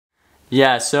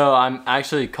Yeah, so I'm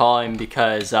actually calling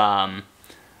because I'm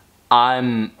If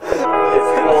you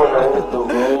wanna hit the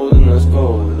road, then let's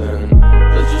go then.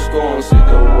 Let's just go and see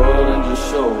the world and just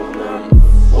show them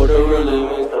what it really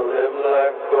means to live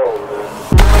like golden.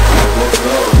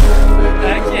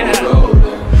 Heck yeah.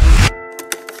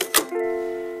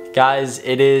 Guys,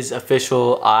 it is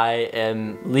official. I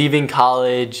am leaving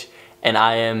college and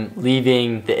I am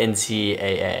leaving the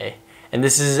NCAA. And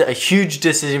this is a huge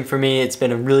decision for me. It's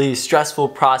been a really stressful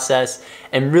process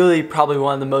and really probably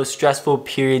one of the most stressful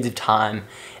periods of time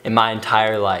in my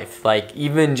entire life. Like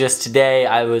even just today,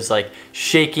 I was like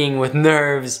shaking with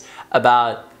nerves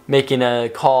about making a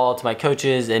call to my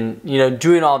coaches and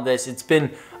doing all of this. It's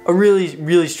been a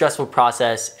really stressful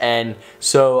process, and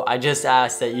so I just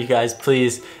ask that you guys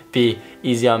please be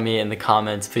easy on me in the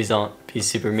comments. Please don't be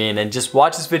super mean, and just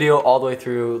watch this video all the way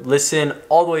through, listen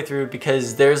all the way through,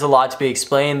 because there's a lot to be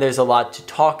explained, there's a lot to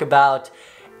talk about,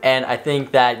 and I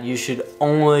think that you should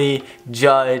only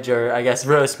judge, or I guess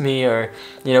roast me, or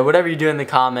whatever you do in the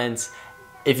comments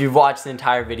if you've watched the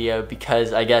entire video,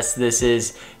 because I guess this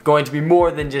is going to be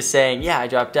more than just saying, yeah, I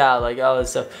dropped out, like all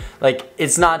this stuff. Like,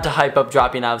 it's not to hype up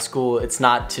dropping out of school, it's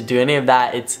not to do any of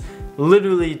that, it's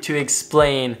literally to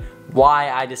explain why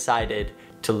I decided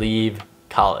to leave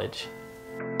college.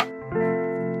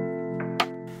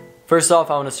 First off,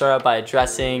 I want to start out by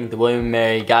addressing the William &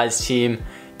 Mary guys team.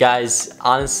 Guys,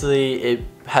 honestly, it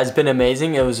has been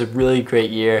amazing. It was a really great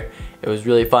year. It was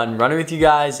really fun running with you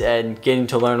guys and getting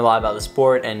to learn a lot about the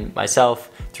sport and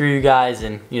myself through you guys,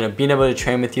 and being able to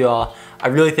train with you all. I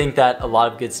really think that a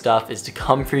lot of good stuff is to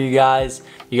come for you guys.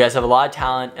 You guys have a lot of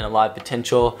talent and a lot of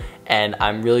potential, and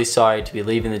I'm really sorry to be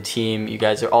leaving the team. You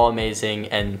guys are all amazing,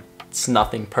 and it's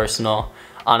nothing personal.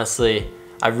 Honestly,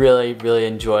 I really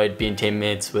enjoyed being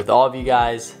teammates with all of you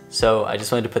guys, so I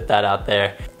just wanted to put that out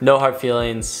there. No hard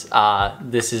feelings.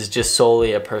 This is just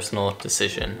solely a personal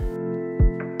decision.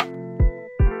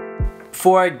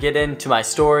 Before I get into my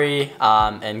story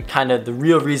and kind of the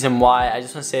real reason why, I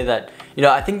just want to say that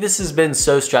I think this has been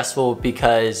so stressful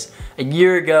because a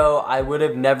year ago I would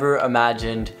have never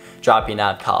imagined dropping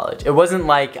out of college. It wasn't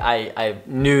like I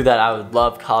knew that I would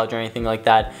love college or anything like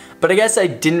that, but I guess I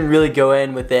didn't really go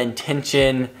in with the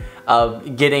intention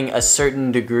of getting a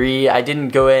certain degree. I didn't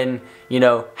go in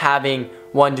having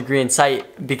one degree in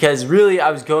sight, because really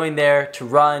I was going there to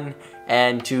run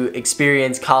and to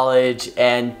experience college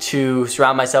and to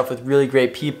surround myself with really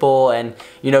great people and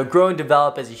grow and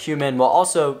develop as a human while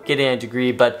also getting a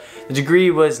degree. But the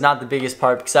degree was not the biggest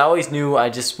part, because I always knew I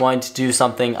just wanted to do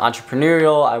something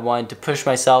entrepreneurial. I wanted to push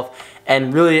myself,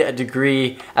 and really a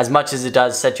degree, as much as it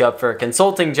does set you up for a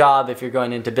consulting job if you're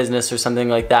going into business or something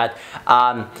like that,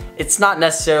 it's not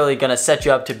necessarily going to set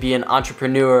you up to be an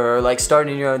entrepreneur or like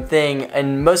starting your own thing.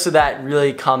 And most of that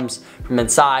really comes from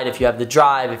inside, if you have the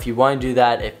drive, if you want to do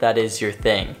that, if that is your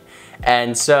thing.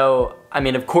 And so, I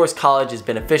mean, of course college is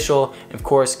beneficial, and of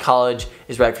course college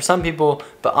is right for some people,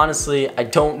 but honestly I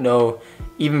don't know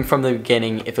even from the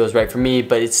beginning if it was right for me.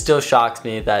 But it still shocks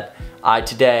me that I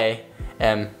today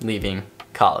am leaving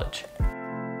college.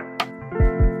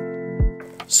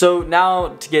 So now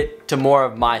to get to more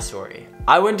of my story.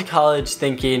 I went to college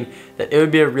thinking that it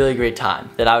would be a really great time,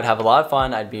 that I would have a lot of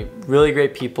fun, I'd meet really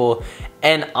great people,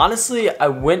 and honestly I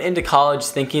went into college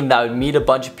thinking that I would meet a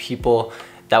bunch of people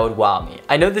that would wow me.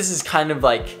 I know this is kind of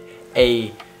like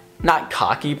a not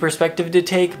cocky perspective to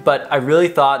take, but I really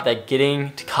thought that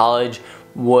getting to college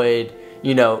would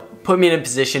put me in a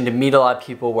position to meet a lot of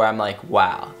people where I'm like,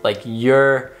 wow, like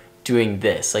you're doing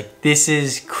this, like this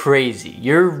is crazy,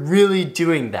 you're really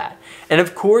doing that. And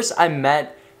of course I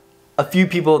met a few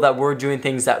people that were doing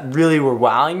things that really were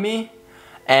wowing me,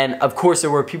 and of course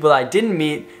there were people that I didn't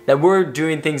meet that were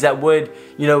doing things that would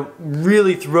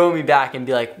really throw me back and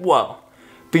be like, whoa.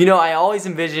 But I always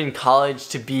envisioned college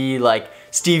to be like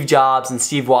Steve Jobs and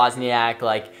Steve Wozniak,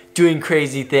 like doing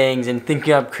crazy things and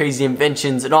thinking up crazy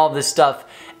inventions and all this stuff.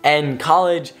 And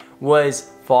college was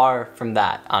far from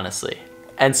that, honestly.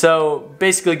 And so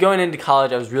basically going into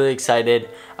college, I was really excited.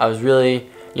 I was really,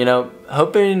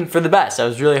 hoping for the best. I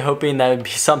was really hoping that it would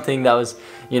be something that was,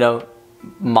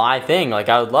 my thing. Like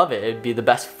I would love it. It'd be the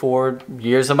best 4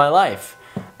 years of my life.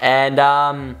 And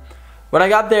when I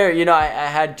got there, I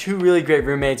had two really great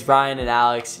roommates, Ryan and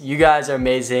Alex. You guys are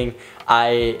amazing.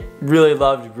 I really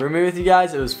loved rooming with you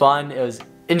guys. It was fun. It was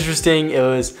interesting. It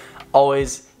was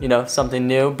always something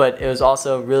new, but it was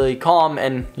also really calm,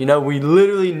 and we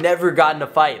literally never got in a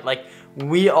fight. Like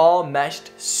we all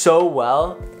meshed so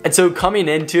well. And so coming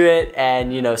into it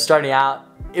and starting out,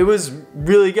 it was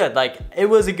really good. Like it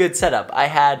was a good setup. I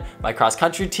had my cross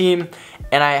country team,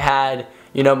 and I had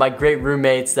you know, my great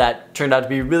roommates that turned out to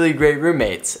be really great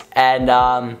roommates. And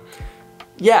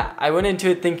yeah, I went into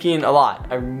it thinking a lot.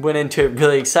 I went into it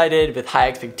really excited with high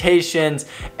expectations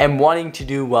and wanting to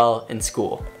do well in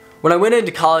school. When I went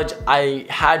into college, I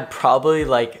had probably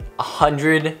like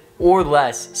 100 or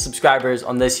less subscribers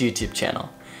on this YouTube channel.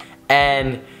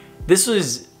 And this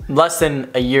was less than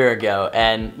a year ago,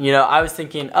 and you know, I was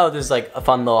thinking, oh, this is like a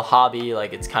fun little hobby,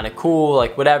 like it's kind of cool,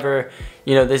 like whatever,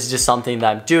 you know, this is just something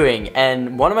that I'm doing.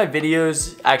 And one of my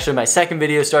videos, actually my second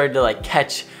video, started to like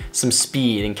catch some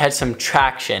speed and catch some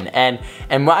traction. And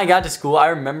when I got to school, I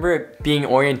remember it being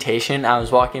orientation. I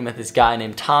was walking with this guy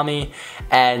named Tommy,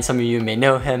 and some of you may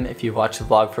know him if you've watched the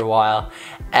vlog for a while.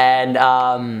 And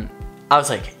I was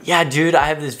like, yeah, dude, I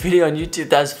have this video on YouTube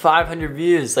that has 500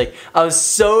 views. Like, I was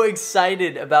so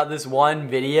excited about this one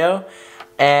video,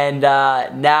 and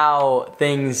now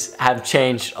things have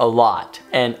changed a lot.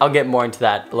 And I'll get more into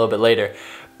that a little bit later.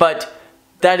 But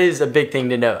that is a big thing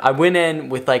to know. I went in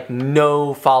with like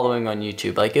no following on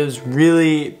YouTube. Like, it was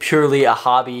really purely a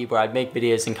hobby where I'd make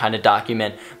videos and kind of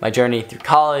document my journey through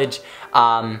college.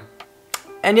 And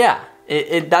yeah,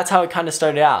 that's how it kind of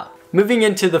started out. Moving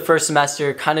into the first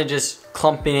semester, kind of just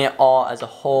clumping it all as a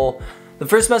whole, the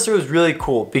first semester was really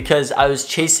cool because I was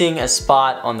chasing a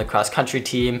spot on the cross country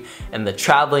team and the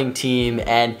traveling team,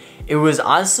 and it was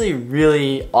honestly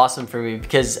really awesome for me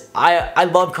because I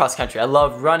love cross country. I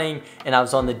love running, and I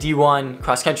was on the D1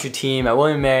 cross country team at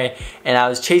William & Mary, and I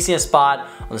was chasing a spot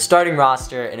on the starting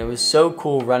roster, and it was so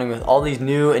cool running with all these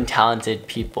new and talented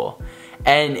people.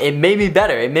 And it made me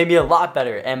better. It made me a lot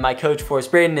better. And my coach,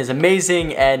 Forrest Braden, is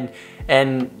amazing, and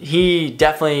he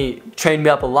definitely trained me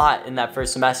up a lot in that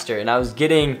first semester, and I was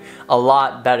getting a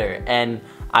lot better. And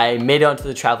I made it onto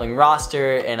the traveling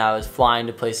roster, and I was flying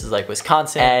to places like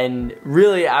Wisconsin, and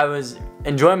really I was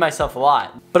enjoying myself a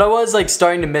lot. But I was like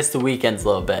starting to miss the weekends a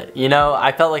little bit. You know,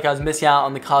 I felt like I was missing out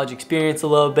on the college experience a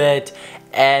little bit,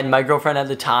 and my girlfriend at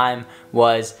the time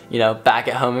was, you know, back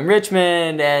at home in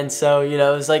Richmond, and so, you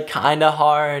know, it was like kind of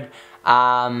hard.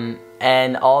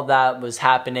 And all that was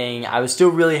happening. I was still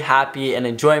really happy and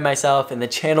enjoying myself, and the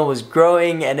channel was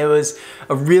growing, and it was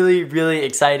a really, really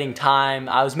exciting time.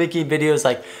 I was making videos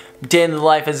like day in the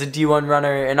life as a D1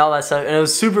 runner and all that stuff, and it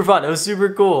was super fun. It was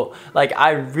super cool. Like,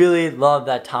 I really loved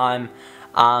that time,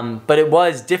 but it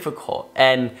was difficult.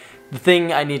 And the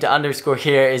thing I need to underscore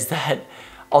here is that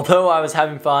although I was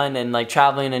having fun and like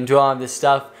traveling and doing all this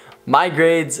stuff, my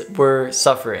grades were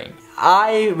suffering.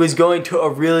 I was going to a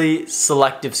really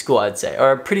selective school, I'd say,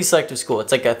 or a pretty selective school.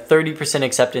 It's like a 30%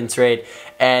 acceptance rate,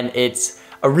 and it's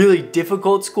a really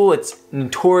difficult school. It's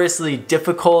notoriously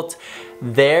difficult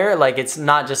there. Like, it's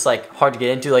not just like hard to get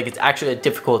into, like it's actually a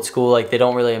difficult school. Like, they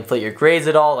don't really inflate your grades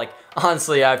at all. Like,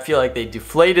 honestly, I feel like they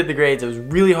deflated the grades. It was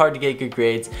really hard to get good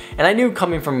grades, and I knew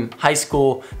coming from high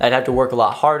school that I'd have to work a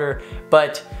lot harder,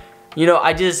 but you know,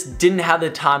 I just didn't have the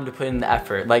time to put in the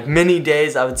effort. Like, many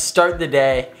days I would start the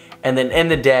day and then end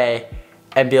the day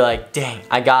and be like, dang,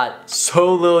 I got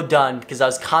so little done because I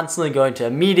was constantly going to a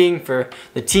meeting for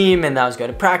the team, and then I was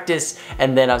going to practice,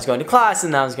 and then I was going to class,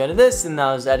 and then I was going to this, and then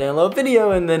I was editing a little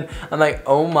video, and then I'm like,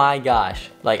 oh my gosh.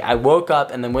 Like, I woke up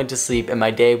and then went to sleep, and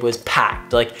my day was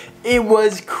packed. Like, it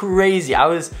was crazy. I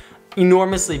was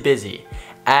enormously busy.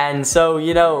 And so,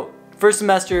 you know, first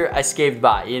semester I scaped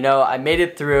by. You know, I made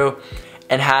it through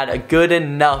and had a good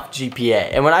enough GPA.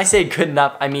 And when I say good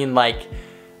enough, I mean like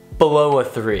below a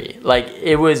 3. Like,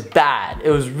 it was bad. It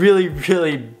was really,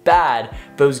 really bad,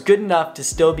 but it was good enough to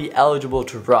still be eligible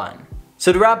to run.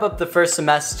 So to wrap up the first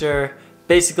semester,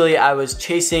 basically I was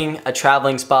chasing a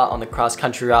traveling spot on the cross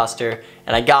country roster,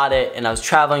 and I got it, and I was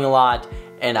traveling a lot,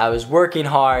 and I was working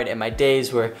hard, and my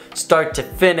days were start to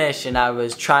finish, and I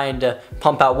was trying to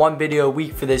pump out 1 video a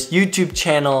week for this YouTube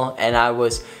channel, and I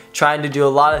was trying to do a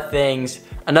lot of things.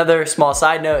 Another small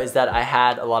side note is that I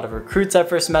had a lot of recruits that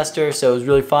first semester, so it was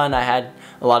really fun. I had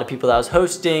a lot of people that I was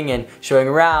hosting and showing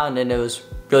around, and it was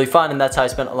really fun, and that's how I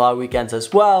spent a lot of weekends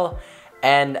as well.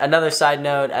 And another side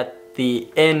note, at the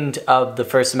end of the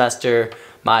first semester,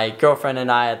 my girlfriend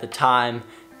and I at the time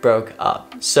broke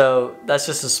up. So that's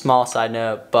just a small side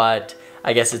note, but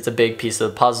I guess it's a big piece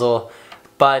of the puzzle.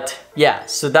 But yeah,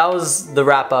 so that was the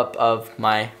wrap up of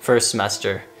my first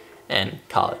semester in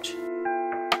college.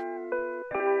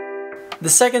 The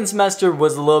second semester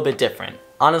was a little bit different.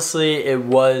 Honestly, it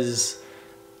was,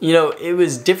 you know, it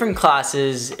was different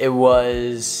classes, it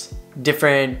was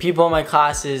different people in my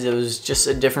classes, it was just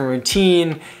a different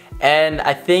routine, and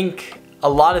I think a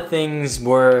lot of things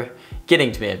were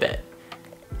getting to me a bit.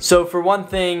 So for one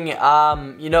thing,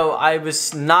 you know, I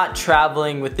was not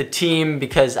traveling with the team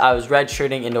because I was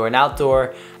redshirting indoor and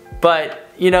outdoor, but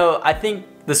you know, I think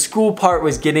the school part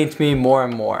was getting to me more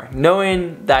and more.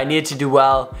 Knowing that I needed to do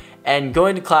well and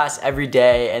going to class every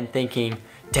day and thinking,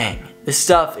 dang, this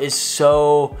stuff is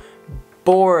so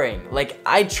boring. Like,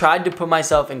 I tried to put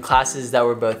myself in classes that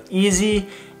were both easy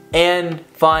and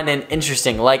fun and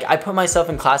interesting. Like, I put myself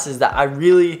in classes that I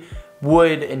really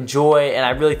would enjoy and I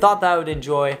really thought that I would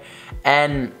enjoy,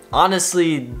 and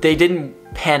honestly, they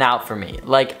didn't pan out for me.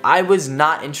 Like, I was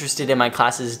not interested in my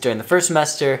classes during the first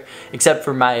semester, except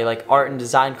for my like art and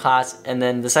design class, and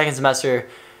then the second semester,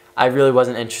 I really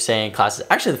wasn't interested in classes.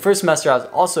 Actually, the first semester I was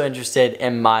also interested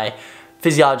in my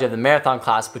physiology of the marathon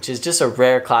class, which is just a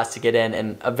rare class to get in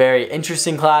and a very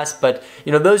interesting class. But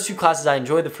you know, those two classes I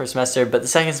enjoyed the first semester, but the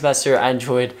second semester I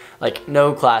enjoyed like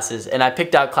no classes, and I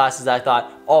picked out classes that I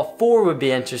thought all four would be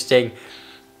interesting,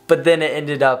 but then it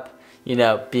ended up, you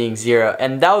know, being zero,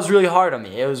 and that was really hard on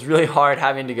me. It was really hard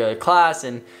having to go to class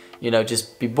and, you know,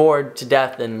 just be bored to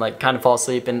death and like kind of fall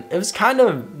asleep. And it was kind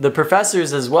of the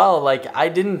professors as well. Like, I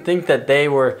didn't think that they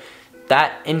were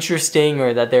that interesting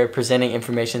or that they were presenting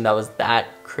information that was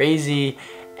that crazy.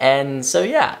 And so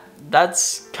yeah,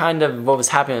 that's kind of what was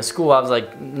happening in school. I was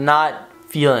like not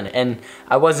feeling it, and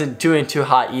I wasn't doing too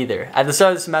hot either. At the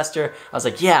start of the semester, I was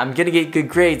like, yeah, I'm gonna get good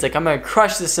grades. Like, I'm gonna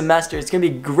crush this semester. It's gonna be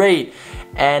great.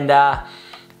 And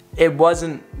it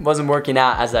wasn't working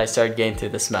out as I started getting through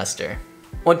the semester.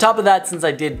 On top of that, since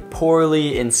I did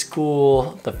poorly in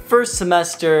school the first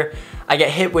semester, I get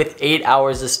hit with 8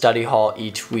 hours of study hall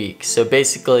each week. So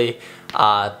basically,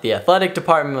 the athletic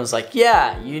department was like,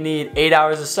 yeah, you need 8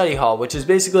 hours of study hall, which is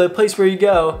basically a place where you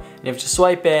go and you have to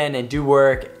swipe in and do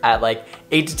work at like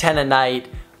 8 to 10 at night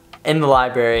in the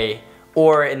library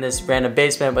or in this random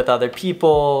basement with other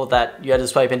people that you had to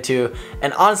swipe into.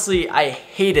 And honestly, I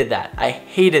hated that. I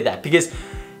hated that because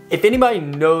if anybody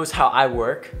knows how I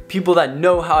work, people that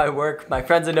know how I work, my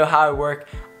friends that know how I work,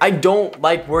 I don't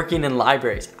like working in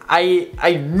libraries. I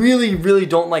really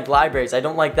don't like libraries. I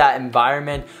don't like that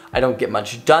environment. I don't get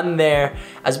much done there,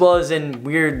 as well as in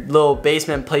weird little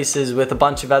basement places with a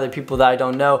bunch of other people that I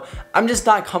don't know. I'm just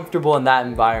not comfortable in that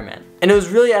environment. And it was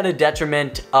really at a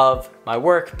detriment of my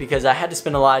work because I had to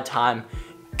spend a lot of time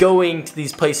going to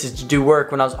these places to do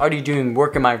work when I was already doing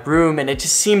work in my room, and it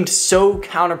just seemed so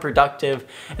counterproductive,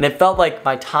 and it felt like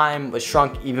my time was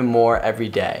shrunk even more every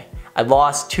day. I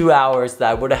lost 2 hours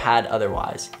that I would have had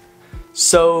otherwise.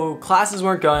 So classes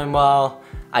weren't going well,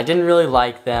 I didn't really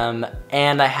like them,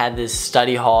 and I had this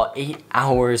study hall 8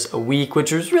 hours a week,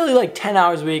 which was really like 10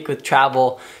 hours a week with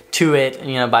travel to it,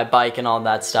 you know, by bike and all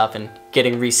that stuff, and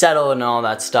getting resettled and all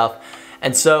that stuff.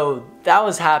 And so that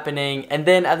was happening, and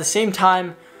then at the same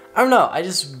time, I don't know, I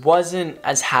just wasn't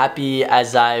as happy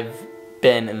as I've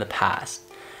been in the past.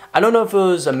 I don't know if it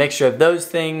was a mixture of those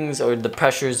things or the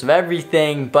pressures of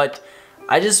everything, but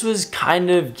I just was kind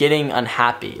of getting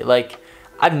unhappy. Like,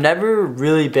 I've never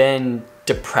really been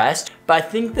depressed, but I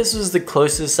think this was the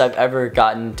closest I've ever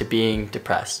gotten to being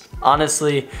depressed.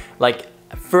 Honestly, like,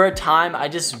 for a time, I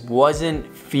just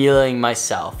wasn't feeling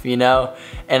myself, you know?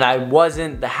 And I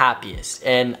wasn't the happiest.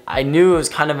 And I knew it was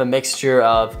kind of a mixture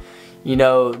of, you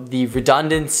know, the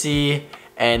redundancy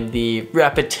and the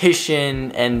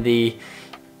repetition and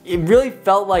it really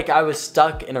felt like I was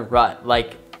stuck in a rut.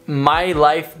 Like, my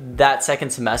life that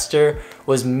second semester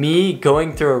was me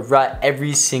going through a rut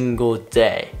every single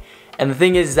day. And the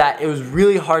thing is that it was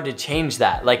really hard to change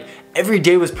that. Like, every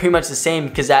day was pretty much the same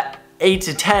because at 8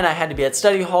 to 10 I had to be at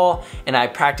study hall and I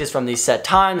practiced from these set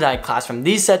times, I had class from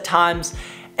these set times,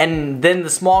 and then the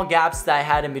small gaps that I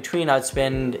had in between I'd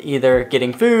spend either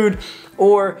getting food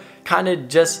or kind of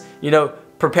just, you know,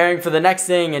 preparing for the next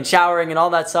thing and showering and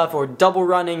all that stuff, or double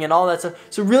running and all that stuff.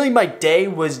 So really my day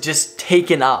was just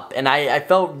taken up and I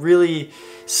felt really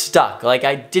stuck. Like,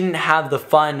 I didn't have the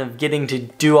fun of getting to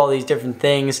do all these different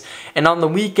things, and on the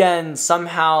weekend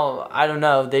somehow, I don't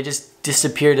know, they just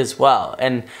disappeared as well.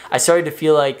 And I started to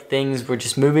feel like things were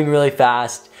just moving really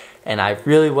fast and I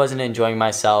really wasn't enjoying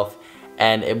myself,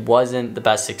 and it wasn't the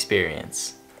best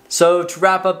experience. So to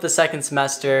wrap up the second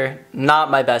semester,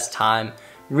 not my best time.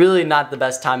 Really not the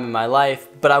best time in my life,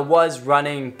 but I was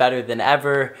running better than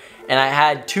ever, and I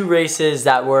had 2 races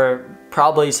that were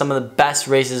probably some of the best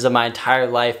races of my entire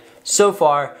life so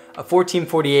far, a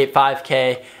 14:48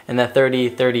 5K and the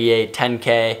 30:38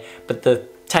 10K, but the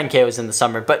 10K was in the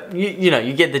summer. But you know,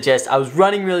 you get the gist. I was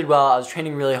running really well, I was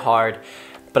training really hard,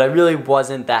 but I really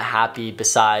wasn't that happy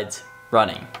besides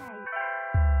running.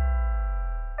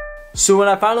 So when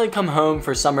I finally come home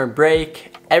for summer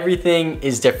break, everything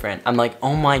is different. I'm like,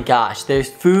 oh my gosh, there's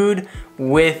food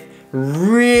with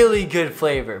really good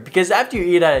flavor. Because after you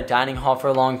eat at a dining hall for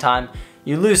a long time,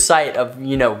 you lose sight of,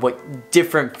 you know, what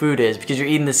different food is because you're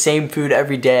eating the same food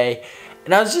every day.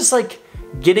 And I was just like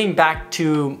getting back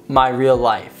to my real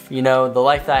life, you know, the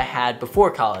life that I had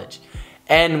before college.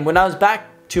 And when I was back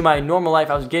to my normal life,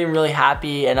 I was getting really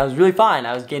happy and I was really fine.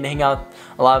 I was getting to hang out with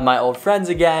a lot of my old friends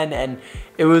again, and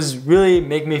it was really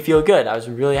making me feel good. I was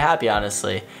really happy,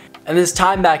 honestly. And this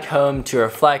time back home to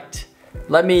reflect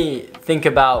let me think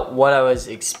about what I was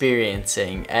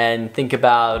experiencing and think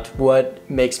about what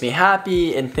makes me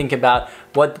happy and think about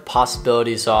what the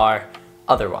possibilities are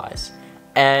otherwise.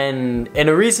 And in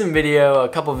a recent video, a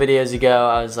couple videos ago,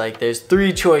 I was like, there's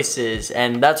 3 choices,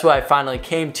 and that's what I finally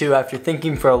came to after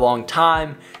thinking for a long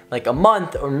time, like a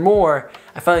month or more.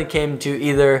 I finally came to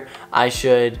either I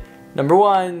should, number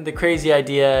 1, the crazy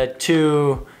idea,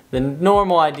 2, the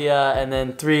normal idea, and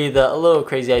then 3, the a little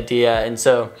crazy idea. And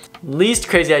so least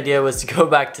crazy idea was to go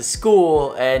back to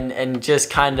school and just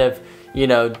kind of, you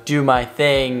know, do my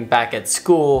thing back at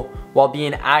school while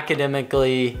being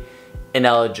academically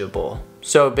ineligible.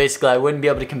 So basically I wouldn't be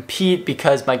able to compete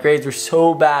because my grades were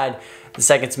so bad the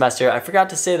second semester. I forgot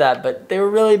to say that, but they were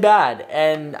really bad,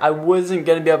 and I wasn't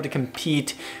going to be able to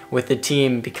compete with the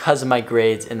team because of my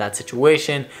grades in that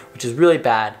situation, which is really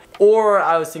bad. Or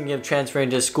I was thinking of transferring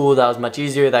to a school that was much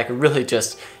easier, that I could really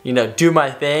just, you know, do my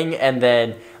thing and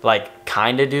then like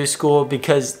kind of do school,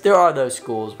 because there are those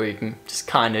schools where you can just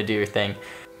kind of do your thing.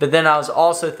 But then I was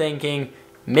also thinking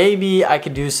maybe I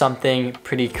could do something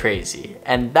pretty crazy,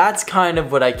 and that's kind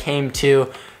of what I came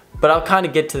to, but I'll kind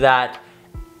of get to that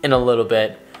in a little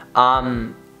bit.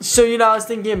 So, you know, I was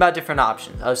thinking about different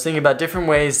options. I was thinking about different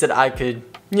ways that I could,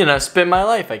 you know, spend my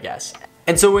life, I guess.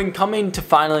 And so when coming to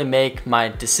finally make my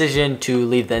decision to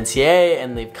leave the NCAA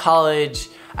and leave college,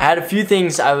 I had a few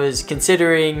things I was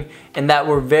considering and that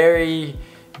were very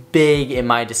big in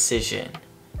my decision.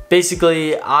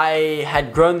 Basically, I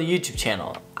had grown the YouTube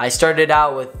channel. I started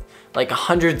out with like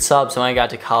 100 subs when I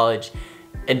got to college,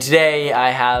 and today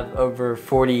I have over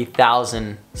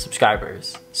 40,000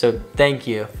 subscribers. So thank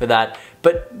you for that.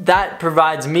 But that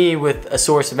provides me with a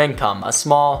source of income, a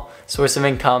small source of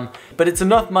income, but it's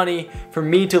enough money for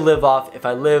me to live off if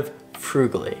I live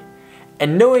frugally.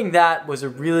 And knowing that was a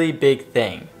really big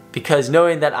thing, because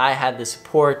knowing that I had the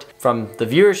support from the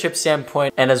viewership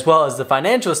standpoint and as well as the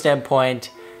financial standpoint,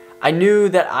 I knew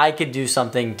that I could do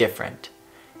something different.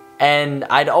 And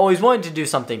I'd always wanted to do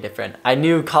something different. I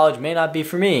knew college may not be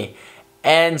for me.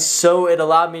 And so it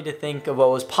allowed me to think of what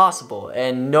was possible.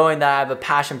 And knowing that I have a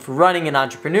passion for running and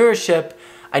entrepreneurship,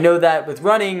 I know that with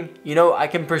running, you know, I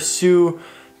can pursue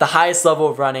the highest level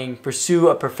of running, pursue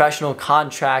a professional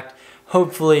contract.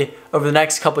 Hopefully over the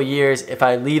next couple years, if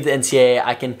I leave the NCAA,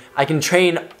 I can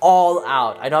train all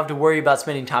out. I don't have to worry about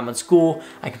spending time on school.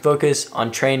 I can focus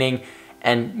on training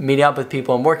and meeting up with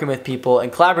people and working with people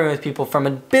and collaborating with people from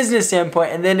a business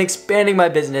standpoint, and then expanding my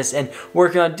business and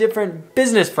working on different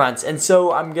business fronts. And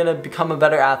so I'm gonna become a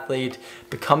better athlete,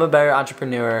 become a better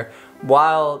entrepreneur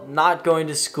while not going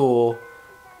to school.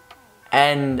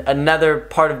 And another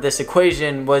part of this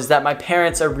equation was that my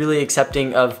parents are really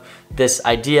accepting of this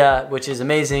idea, which is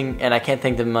amazing, and I can't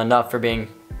thank them enough for being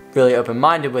really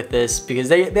open-minded with this, because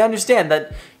they understand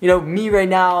that, you know, me right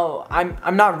now,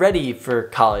 I'm not ready for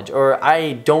college, or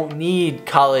I don't need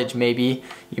college, maybe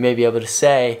you may be able to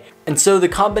say. And so the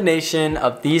combination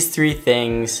of these 3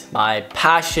 things, my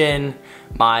passion,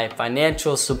 my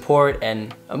financial support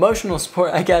and emotional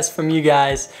support, I guess, from you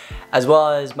guys, as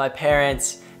well as my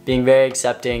parents being very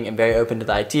accepting and very open to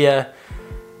the idea,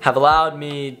 have allowed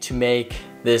me to make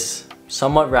this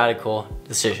somewhat radical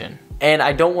decision. And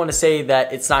I don't want to say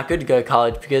that it's not good to go to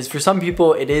college, because for some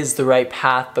people it is the right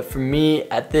path, but for me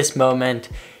at this moment,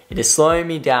 it is slowing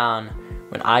me down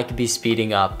when I could be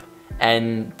speeding up.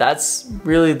 And that's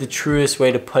really the truest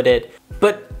way to put it.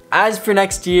 But as for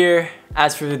next year,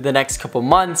 as for the next couple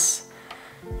months,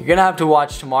 you're gonna have to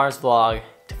watch tomorrow's vlog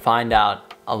to find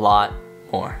out a lot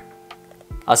more.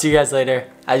 I'll see you guys later.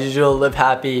 As usual, live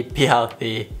happy, be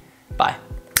healthy, bye.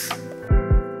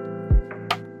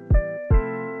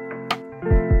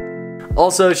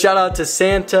 Also, shout out to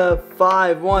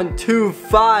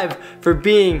Santa5125 for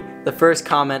being the first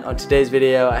comment on today's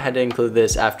video. I had to include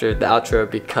this after the outro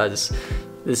because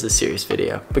this is a serious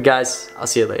video. But guys, I'll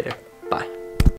see you later. Bye.